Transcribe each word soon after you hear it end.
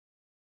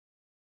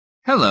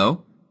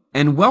Hello,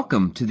 and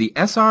welcome to the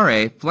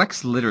SRA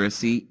Flex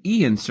Literacy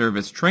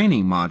e-in-service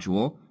training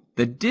module,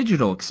 The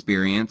Digital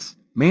Experience,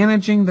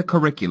 Managing the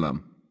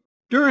Curriculum.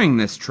 During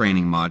this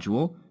training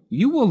module,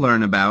 you will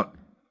learn about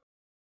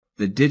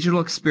the digital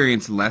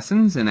experience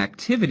lessons and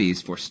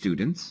activities for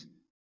students,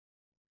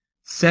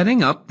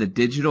 setting up the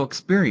digital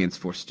experience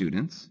for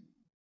students,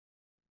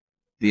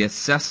 the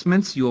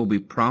assessments you will be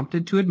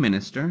prompted to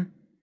administer,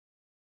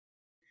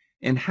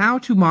 and how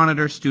to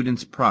monitor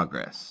students'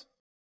 progress.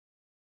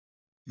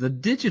 The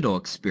digital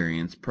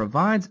experience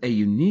provides a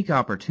unique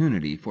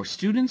opportunity for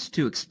students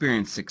to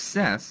experience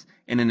success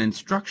in an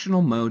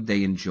instructional mode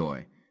they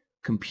enjoy,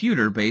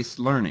 computer-based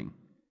learning.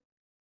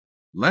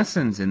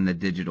 Lessons in the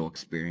digital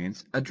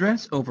experience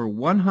address over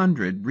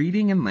 100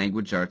 reading and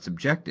language arts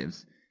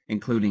objectives,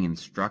 including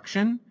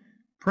instruction,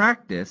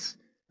 practice,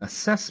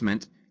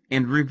 assessment,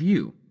 and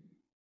review.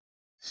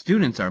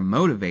 Students are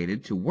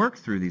motivated to work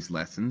through these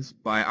lessons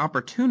by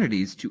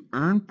opportunities to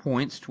earn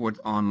points towards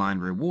online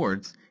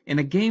rewards in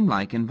a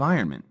game-like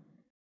environment.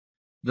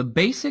 The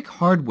basic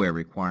hardware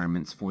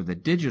requirements for the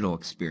digital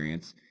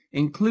experience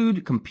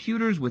include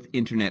computers with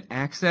internet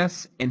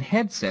access and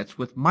headsets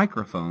with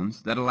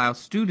microphones that allow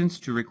students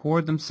to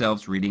record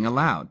themselves reading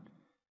aloud.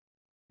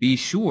 Be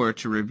sure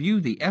to review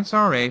the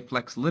SRA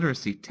Flex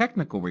Literacy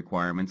technical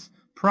requirements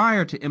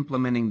prior to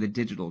implementing the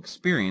digital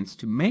experience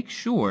to make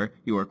sure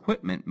your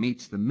equipment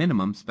meets the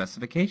minimum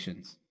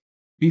specifications.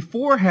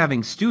 Before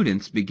having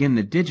students begin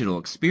the digital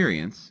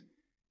experience,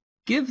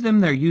 give them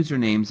their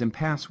usernames and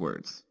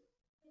passwords.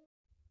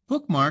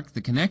 Bookmark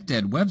the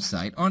ConnectEd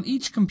website on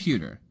each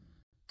computer,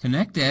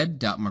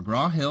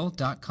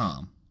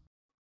 connected.mcgraw-hill.com.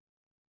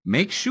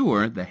 Make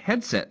sure the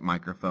headset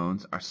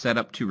microphones are set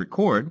up to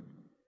record,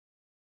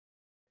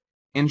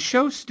 and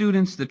show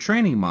students the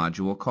training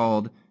module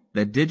called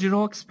the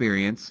Digital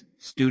Experience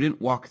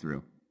Student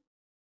Walkthrough.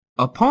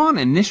 Upon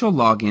initial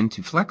login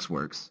to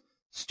FlexWorks,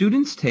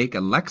 students take a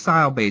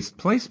Lexile-based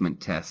placement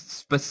test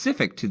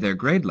specific to their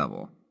grade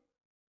level.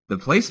 The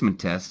placement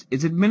test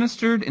is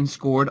administered and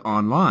scored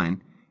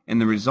online,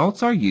 and the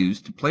results are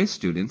used to place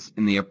students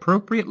in the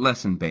appropriate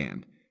lesson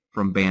band,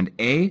 from Band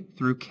A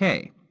through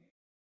K.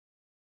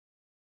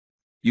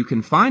 You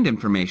can find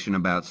information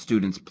about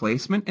students'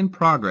 placement and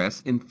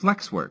progress in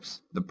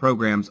FlexWorks, the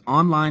program's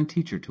online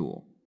teacher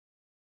tool.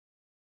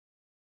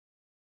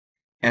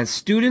 As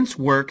students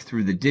work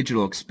through the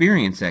digital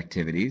experience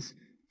activities,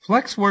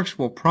 FlexWorks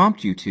will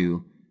prompt you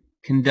to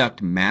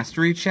conduct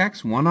mastery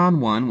checks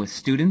one-on-one with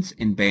students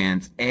in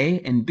bands A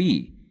and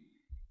B,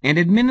 and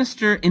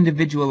administer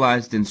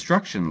individualized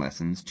instruction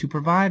lessons to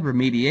provide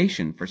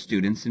remediation for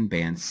students in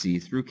bands C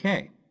through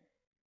K.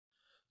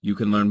 You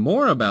can learn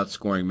more about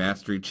scoring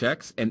mastery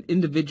checks and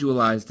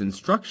individualized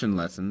instruction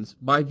lessons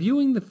by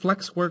viewing the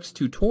FlexWorks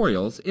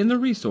tutorials in the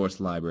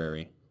resource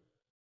library.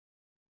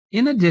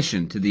 In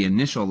addition to the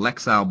initial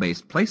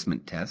Lexile-based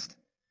placement test,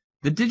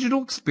 the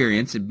digital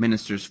experience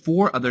administers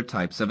 4 other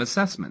types of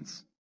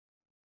assessments: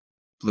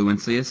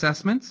 fluency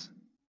assessments,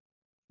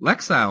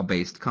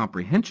 Lexile-based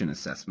comprehension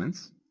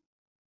assessments,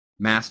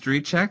 mastery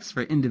checks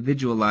for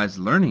individualized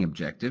learning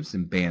objectives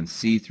in bands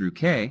C through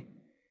K,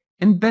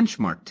 and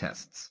benchmark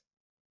tests.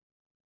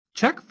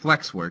 Check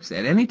FlexWorks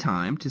at any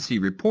time to see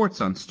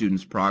reports on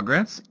students'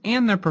 progress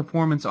and their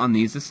performance on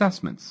these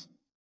assessments.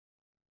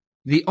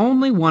 The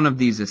only one of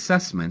these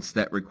assessments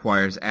that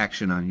requires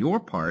action on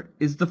your part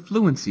is the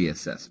fluency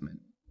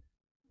assessment.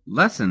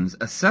 Lessons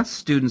assess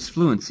students'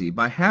 fluency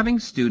by having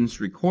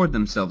students record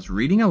themselves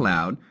reading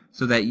aloud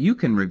so that you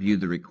can review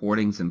the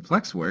recordings in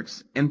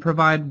FlexWorks and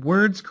provide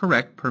words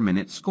correct per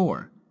minute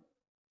score.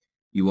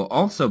 You will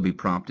also be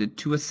prompted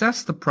to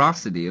assess the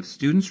prosody of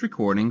students'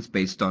 recordings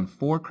based on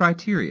 4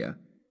 criteria: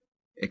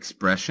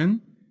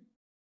 expression,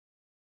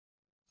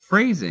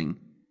 phrasing,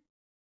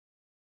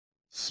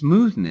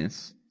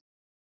 smoothness,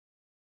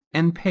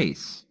 and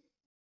pace.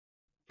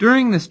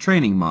 During this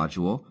training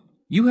module,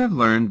 you have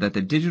learned that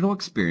the digital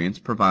experience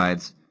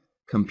provides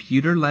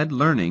computer-led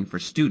learning for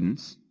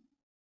students,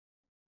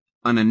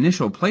 an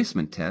initial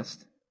placement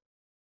test,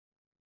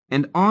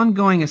 and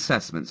ongoing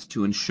assessments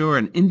to ensure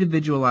an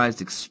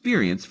individualized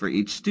experience for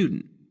each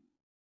student.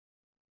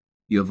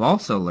 You have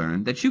also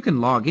learned that you can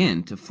log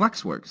in to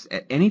FlexWorks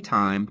at any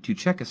time to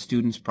check a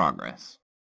student's progress.